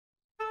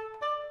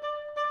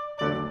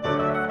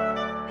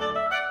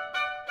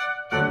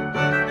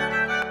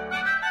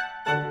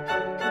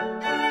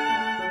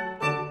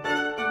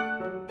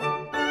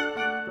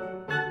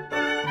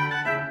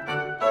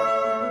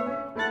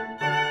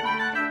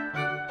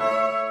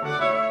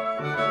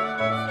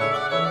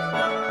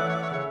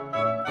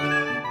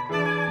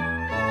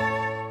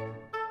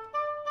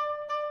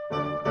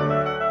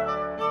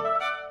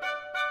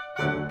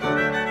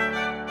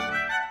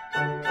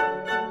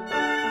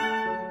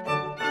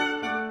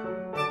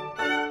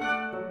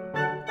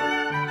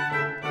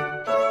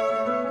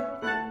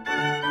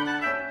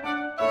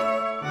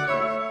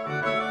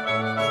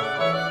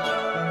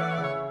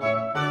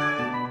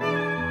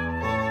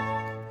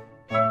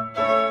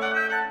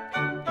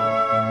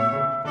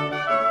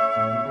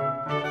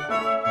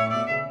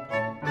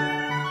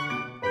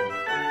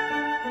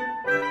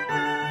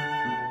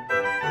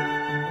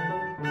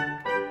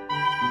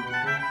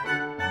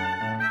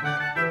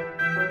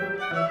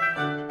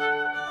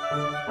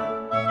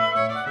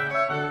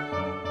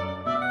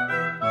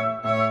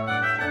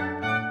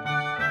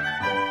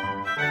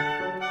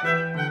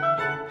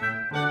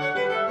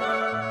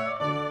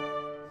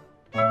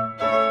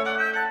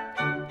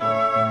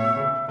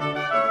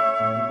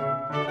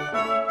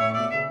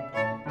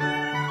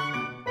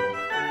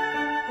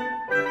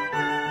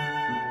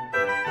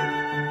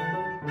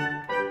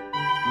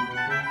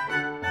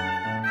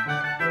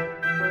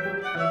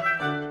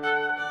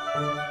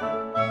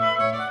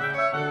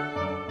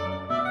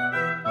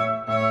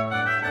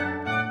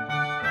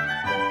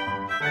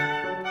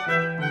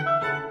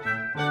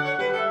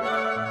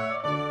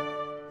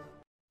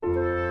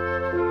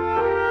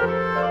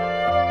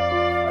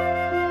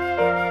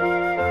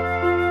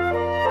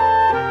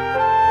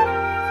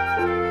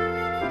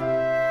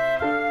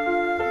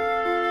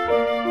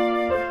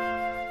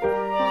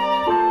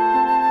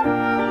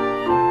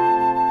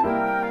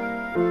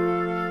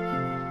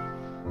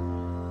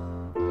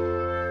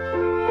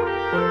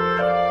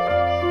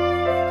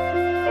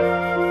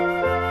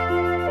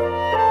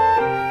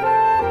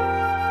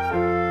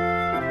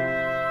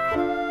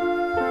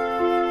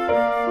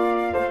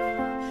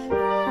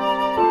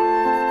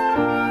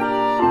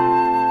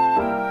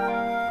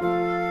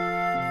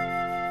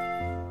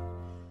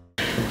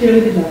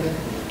Dearly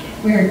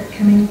beloved, we are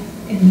coming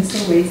in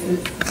this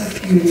oasis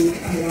of beauty,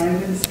 alive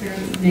with the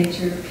spirits of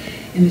nature,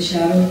 in the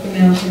shadow of the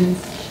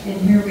mountains, and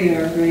here we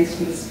are,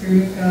 graced with the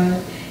Spirit of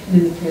God and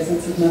in the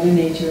presence of Mother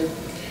Nature,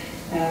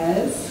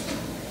 as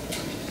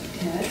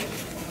Ted,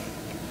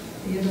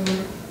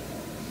 Theodore,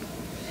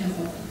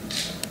 Hessel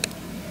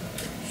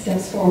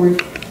steps forward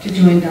to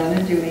join Donna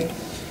and Dewey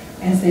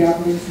as they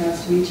offer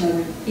themselves to each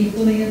other,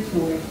 equally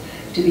implored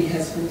to be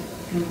husband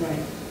and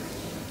wife.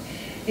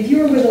 If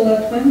you are with a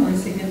loved one or a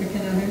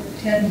significant other,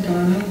 Ted and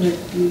Donna would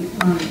be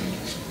honored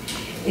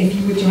if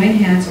you would join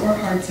hands or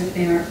hearts if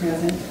they aren't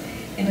present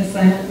in a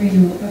silent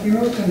renewal of your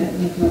own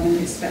commitment of love and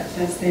respect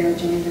as they are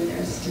joined in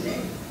theirs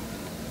today.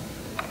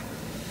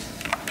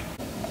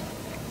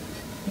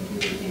 If you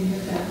begin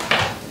with that.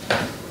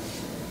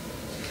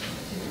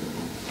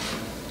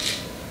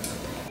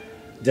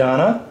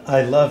 Donna,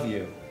 I love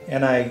you,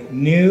 and I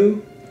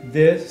knew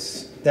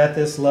that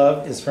this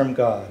love is from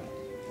God.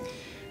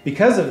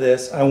 Because of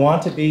this, I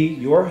want to be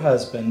your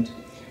husband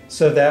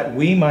so that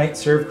we might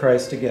serve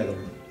Christ together.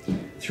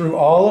 Through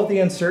all of the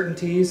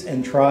uncertainties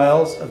and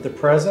trials of the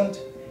present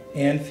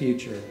and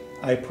future,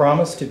 I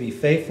promise to be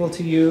faithful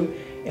to you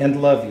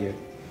and love you.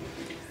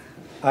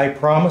 I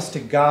promise to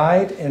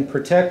guide and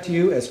protect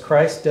you as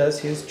Christ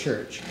does his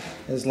church,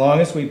 as long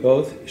as we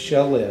both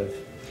shall live.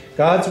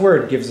 God's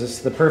word gives us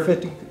the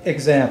perfect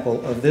example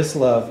of this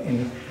love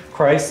in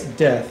Christ's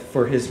death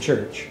for his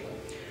church.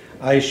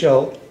 I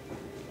shall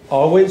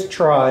always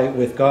try,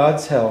 with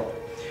God's help,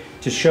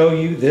 to show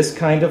you this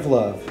kind of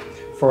love,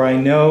 for I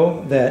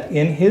know that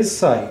in his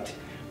sight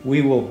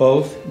we will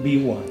both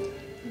be one.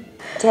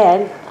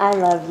 Ted, I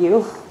love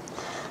you.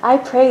 I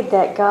prayed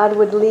that God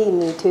would lead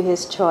me to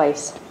his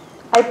choice.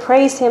 I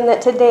praise him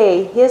that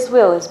today his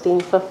will is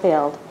being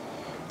fulfilled.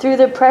 Through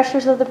the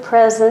pressures of the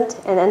present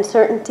and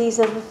uncertainties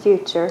of the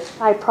future,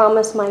 I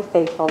promise my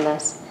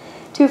faithfulness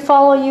to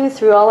follow you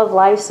through all of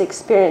life's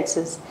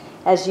experiences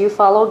as you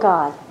follow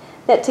God,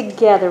 that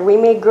together we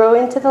may grow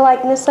into the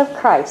likeness of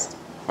Christ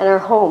and our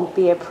home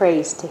be a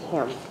praise to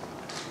him.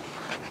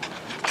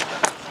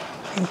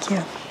 Thank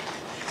you.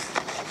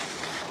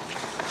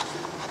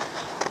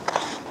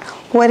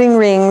 Wedding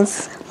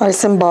rings are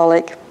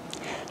symbolic.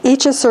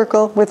 Each a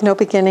circle with no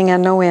beginning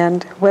and no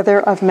end,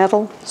 whether of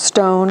metal,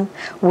 stone,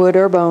 wood,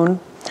 or bone.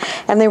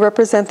 And they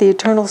represent the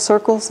eternal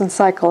circles and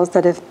cycles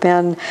that have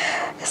been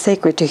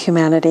sacred to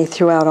humanity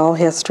throughout all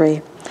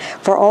history.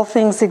 For all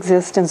things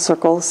exist in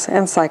circles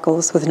and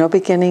cycles with no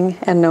beginning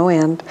and no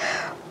end,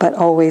 but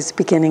always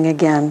beginning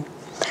again,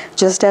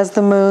 just as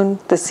the moon,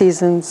 the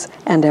seasons,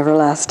 and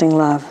everlasting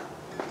love.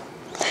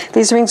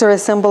 These rings are a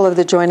symbol of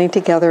the joining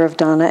together of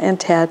Donna and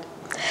Ted,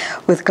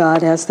 with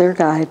God as their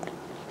guide.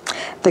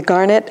 The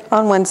garnet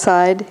on one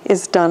side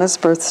is Donna's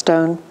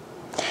birthstone,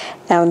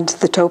 and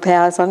the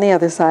topaz on the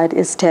other side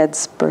is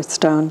Ted's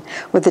birthstone,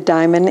 with the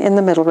diamond in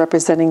the middle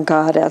representing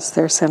God as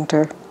their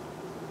center.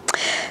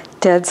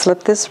 Ted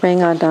slipped this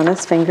ring on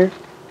Donna's finger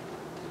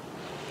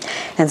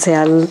and say,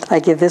 I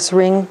give this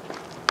ring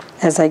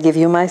as I give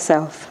you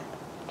myself.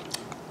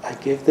 I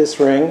give this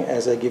ring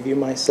as I give you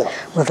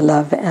myself. With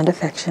love and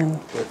affection.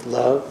 With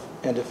love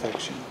and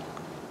affection.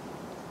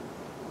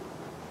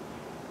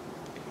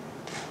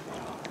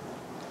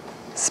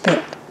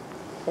 Spit.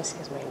 This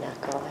is my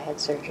knuckle. I had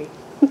surgery.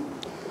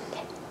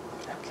 Okay.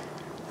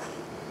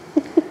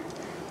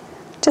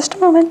 Just a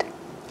moment.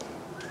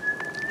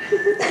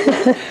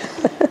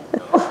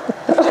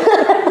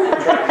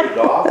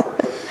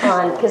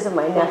 On because of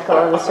my knuckle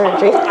and the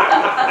surgery.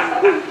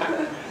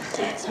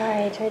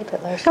 Sorry, I tried to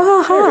put lotion.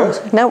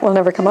 Uh-huh. No, it will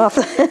never come off.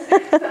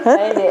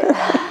 I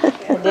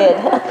did.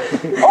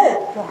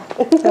 Oh!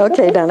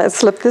 Okay, Donna,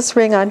 slip this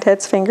ring on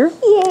Ted's finger.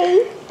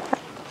 Yay!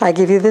 I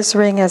give you this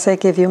ring as I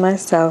give you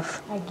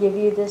myself. I give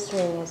you this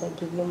ring as I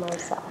give you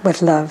myself.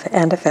 With love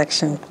and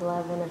affection. With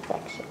love and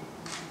affection.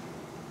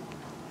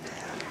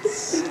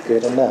 It's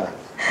good enough.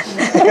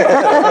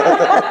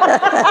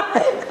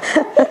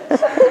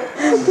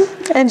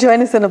 And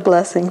join us in a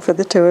blessing for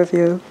the two of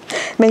you.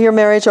 May your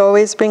marriage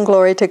always bring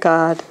glory to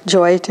God,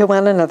 joy to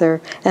one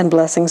another, and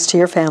blessings to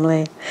your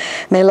family.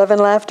 May love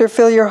and laughter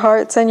fill your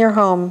hearts and your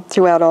home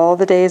throughout all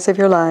the days of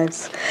your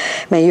lives.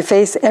 May you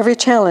face every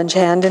challenge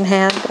hand in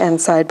hand and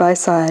side by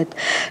side,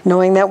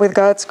 knowing that with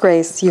God's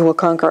grace you will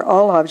conquer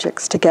all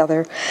objects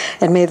together,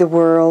 and may the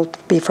world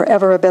be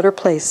forever a better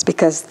place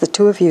because the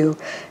two of you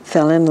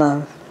fell in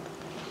love.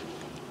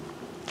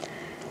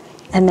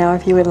 And now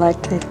if you would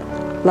like to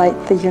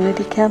light the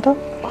unity candle.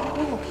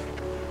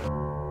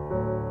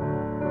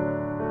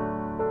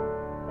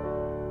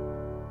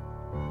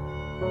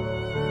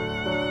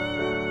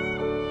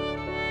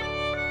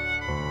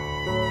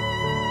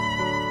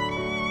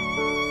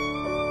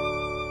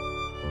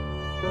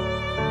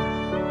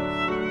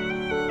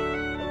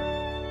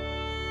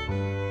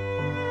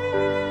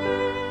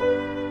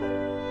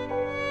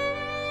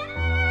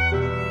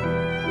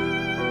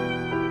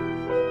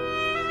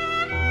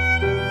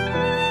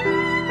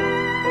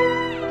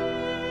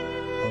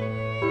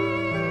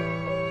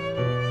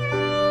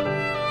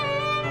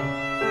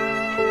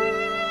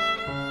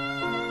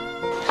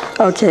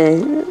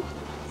 Okay,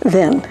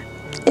 Then,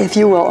 if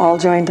you will all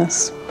join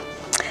us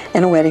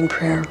in a wedding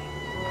prayer,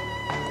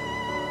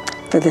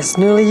 for this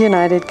newly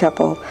united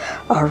couple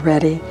are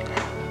ready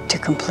to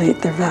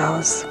complete their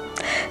vows.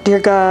 Dear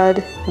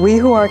God, we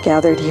who are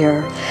gathered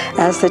here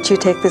ask that you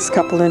take this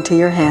couple into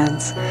your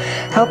hands.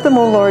 Help them,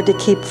 O Lord, to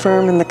keep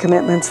firm in the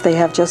commitments they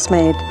have just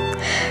made.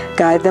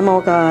 Guide them,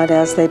 O God,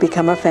 as they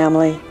become a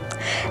family.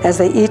 As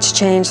they each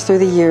change through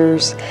the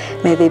years,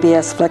 may they be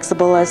as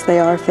flexible as they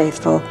are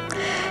faithful.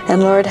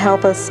 And Lord,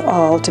 help us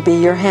all to be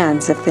your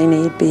hands if they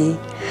need be.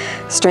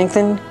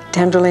 Strengthen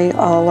tenderly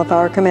all of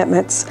our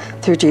commitments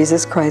through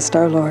Jesus Christ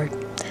our Lord.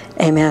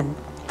 Amen.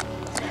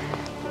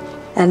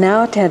 And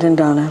now, Ted and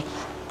Donna,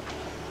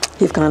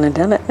 you've gone and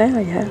done it now,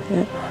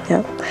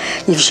 yeah.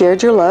 You've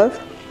shared your love,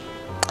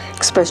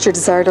 expressed your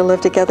desire to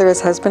live together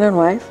as husband and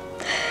wife,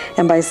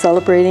 and by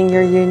celebrating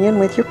your union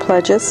with your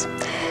pledges,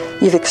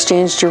 you've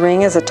exchanged your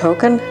ring as a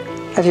token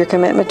of your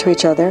commitment to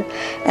each other,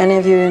 and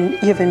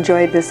you've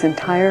enjoyed this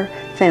entire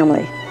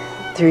family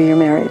through your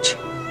marriage.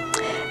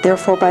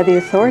 Therefore, by the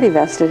authority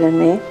vested in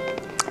me,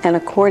 and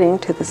according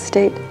to the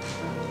state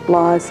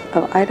laws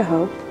of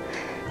Idaho,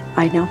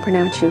 I now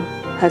pronounce you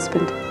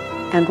husband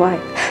and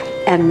wife.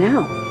 And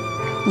now,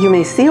 you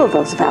may seal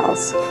those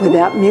vows with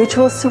that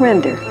mutual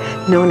surrender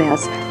known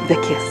as the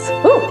kiss.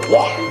 Ooh,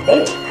 yeah,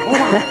 baby.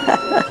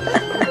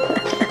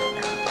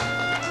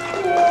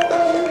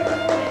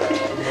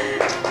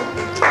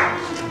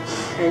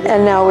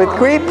 And now, with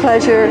great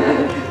pleasure,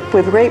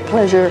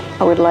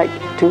 I would like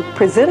to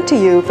present to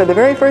you for the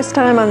very first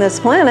time on this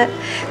planet,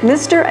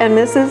 Mr. and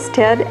Mrs.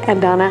 Ted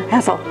and Donna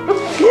Hessel.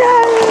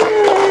 Yay!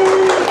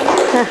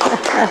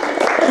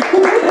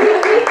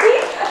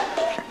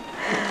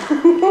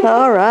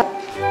 All right.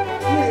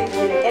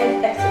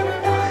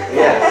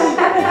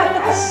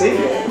 Yes. See?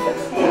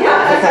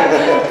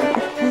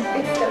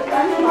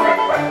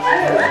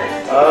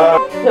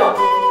 No,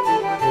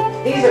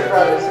 these are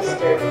brother and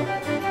sister.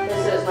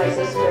 This is my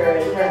sister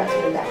and her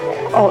husband back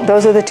there. Oh,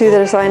 those are the two that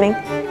are signing?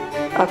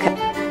 Okay.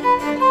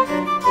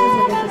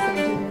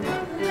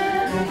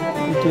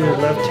 You did it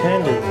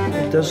left-handed.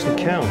 It doesn't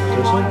count,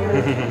 does it?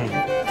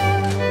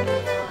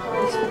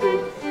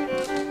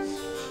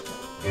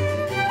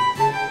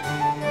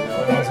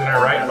 One's in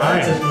our right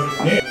mind.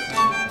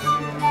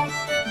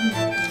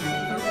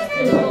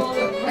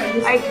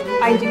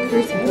 I do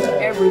cursing for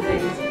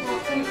everything.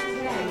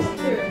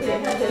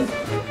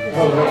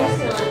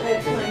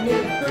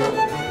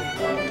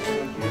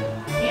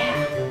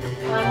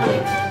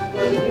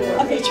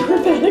 Okay, you're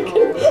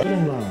Vatican.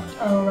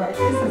 All right, this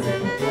is a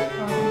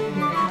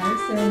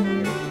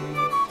ceremony,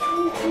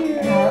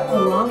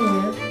 along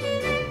with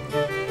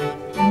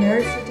the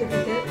marriage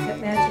certificate that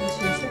matches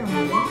your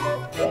ceremony,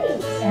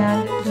 and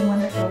the one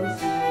that goes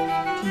to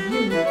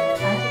you.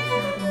 I think the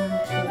one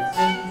that goes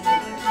to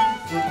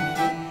you.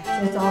 So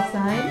it's all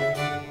signed,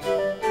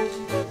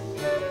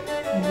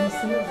 and you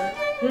seal it.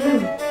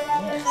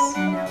 Yes.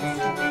 And now it's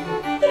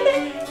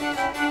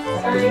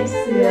signed,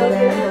 sealed, and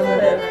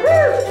delivered.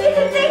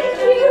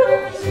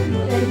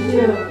 Thank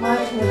you. My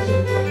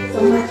pleasure. So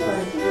much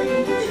fun.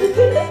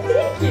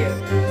 Thank you.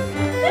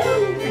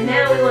 And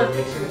now we want a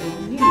picture of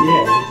you.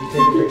 Yeah, did you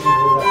take a picture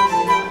of us?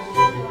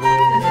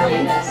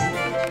 Yes.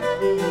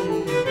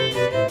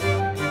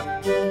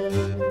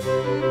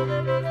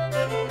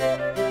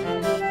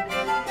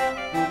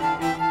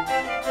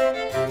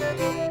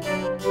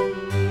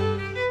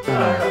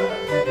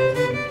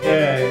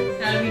 Okay.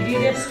 How do we do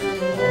this? We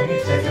need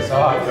to take this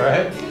off,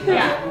 right?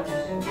 Yeah.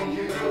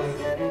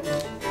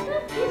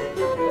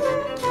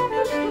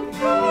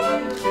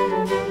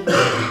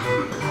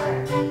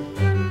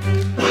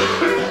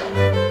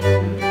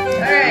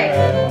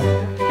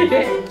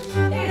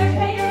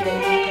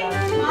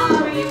 Mom,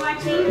 are you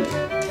watching?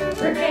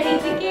 We're cutting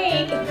the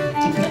cake.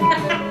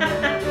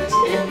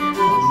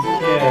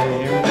 Okay,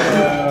 here we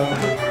go.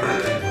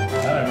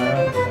 I don't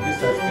know. At least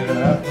that's good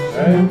enough,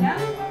 right?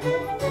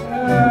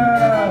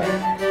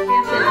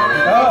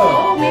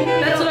 Oh, Maybe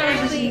that's what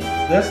I was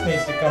just. this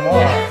needs to come off.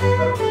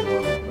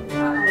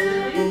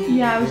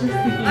 Yeah, I was just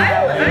thinking.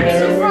 I'm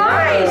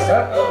surprised.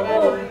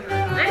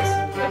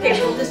 Okay,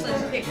 we'll just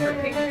let's pick for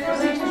pictures.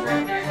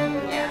 Right there.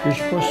 Yeah. You're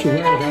supposed to wear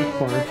that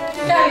part.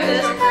 Got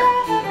this.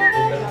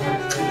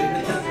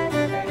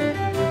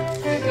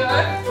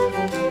 Good.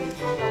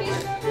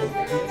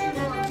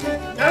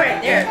 All right,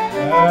 there.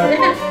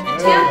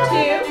 Attempt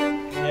two.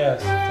 Yes,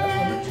 attempt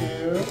number 2.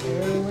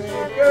 Here we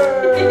go.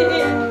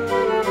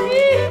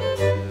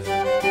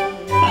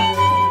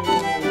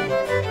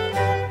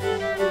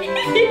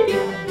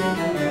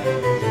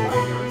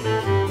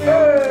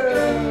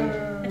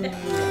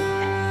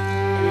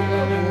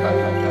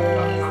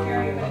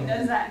 Everybody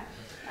does that.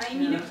 I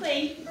need a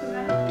plate.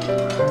 Where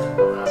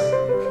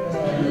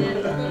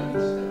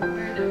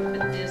to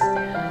put this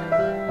down?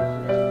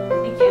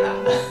 Thank you.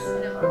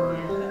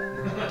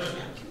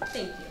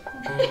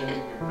 Thank you.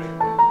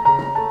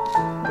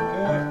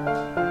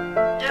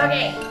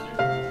 Okay.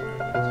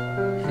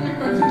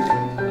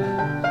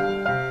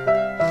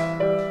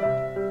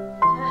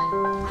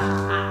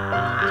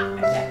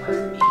 That was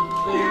me.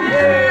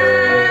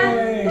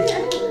 Yay!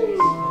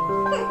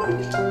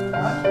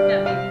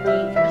 That may be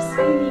dangerous. I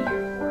need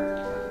your cord.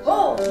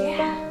 Oh,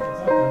 yeah.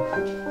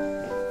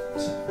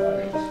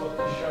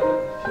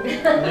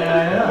 Yeah,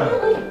 I know.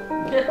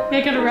 They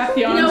gotta wrap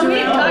the arms No, we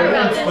didn't talk around.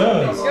 about this.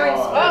 Spoons.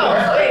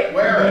 Oh, wait.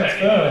 Wear it.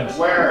 Spoons.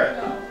 Wear it.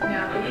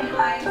 Yeah.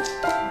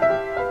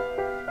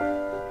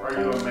 Are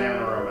you a man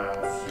or a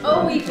mouse?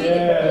 Oh, we did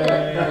it.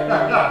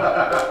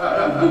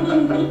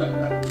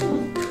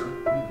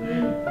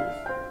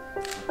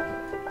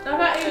 I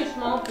got you a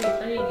small piece.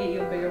 I need to get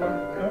you a bigger one.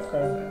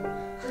 Okay.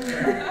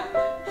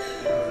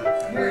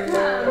 Here it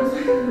comes.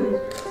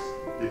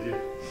 Did you?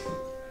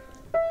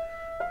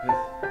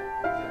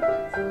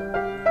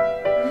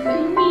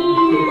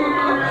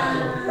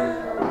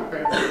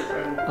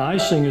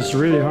 Icing is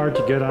really hard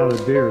to get out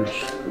of beards.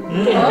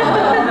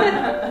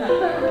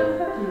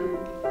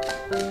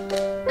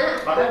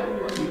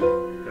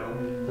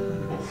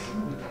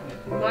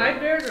 My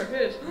beard or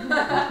his?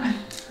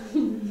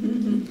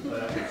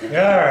 All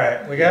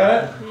right, we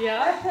got it?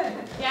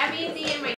 Yeah. Yeah, I'm easy in my